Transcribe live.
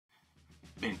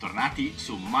Bentornati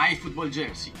su My Football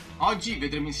Jersey. Oggi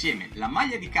vedremo insieme la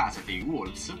maglia di casa dei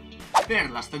Wolves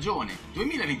per la stagione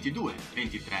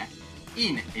 2022-23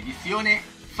 in edizione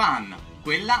fan,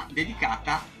 quella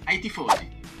dedicata ai tifosi.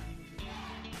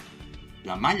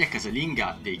 La maglia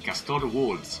casalinga dei Castor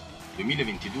Wolves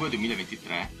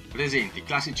 2022-2023 presenta i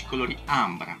classici colori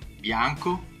ambra,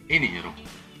 bianco e nero.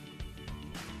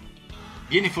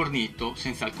 Viene fornito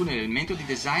senza alcun elemento di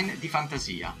design di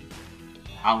fantasia.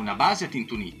 Ha una base a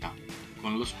tinta unita,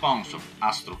 con lo sponsor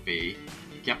AstroPay,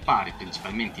 che appare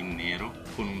principalmente in nero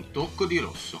con un tocco di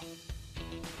rosso.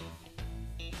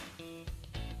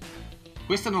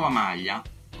 Questa nuova maglia,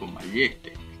 con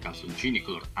magliette e calzoncini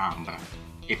color ambra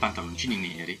e pantaloncini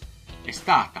neri, è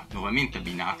stata nuovamente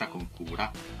abbinata con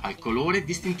cura al colore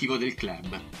distintivo del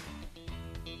club.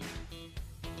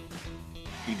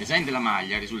 Il design della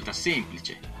maglia risulta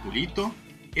semplice, pulito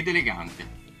ed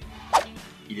elegante.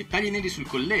 I dettagli neri sul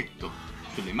colletto,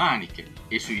 sulle maniche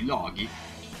e sui loghi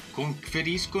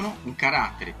conferiscono un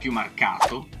carattere più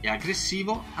marcato e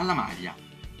aggressivo alla maglia.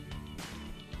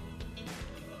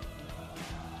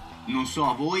 Non so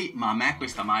a voi, ma a me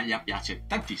questa maglia piace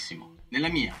tantissimo. Nella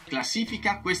mia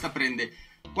classifica questa prende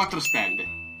 4 stelle.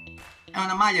 È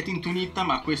una maglia tintunita,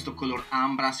 ma questo color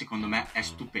ambra secondo me è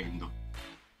stupendo.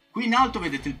 Qui in alto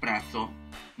vedete il prezzo,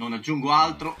 non aggiungo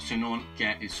altro se non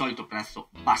che è il solito prezzo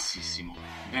bassissimo,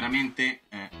 veramente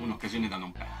un'occasione da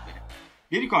non perdere.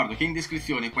 Vi ricordo che in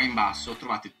descrizione qua in basso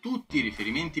trovate tutti i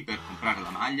riferimenti per comprare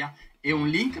la maglia e un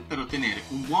link per ottenere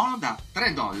un buono da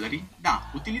 $3 da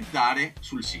utilizzare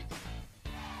sul sito.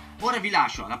 Ora vi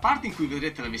lascio alla parte in cui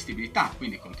vedrete la vestibilità,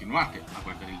 quindi continuate a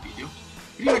guardare il video.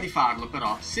 Prima di farlo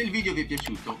però, se il video vi è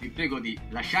piaciuto, vi prego di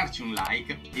lasciarci un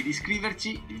like e di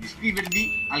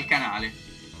iscrivervi al canale.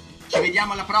 Ci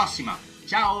vediamo alla prossima,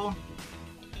 ciao!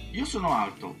 Io sono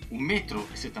alto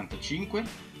 1,75 m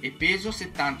e peso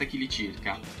 70 kg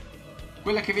circa.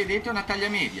 Quella che vedete è una taglia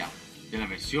media, della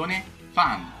versione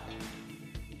fan.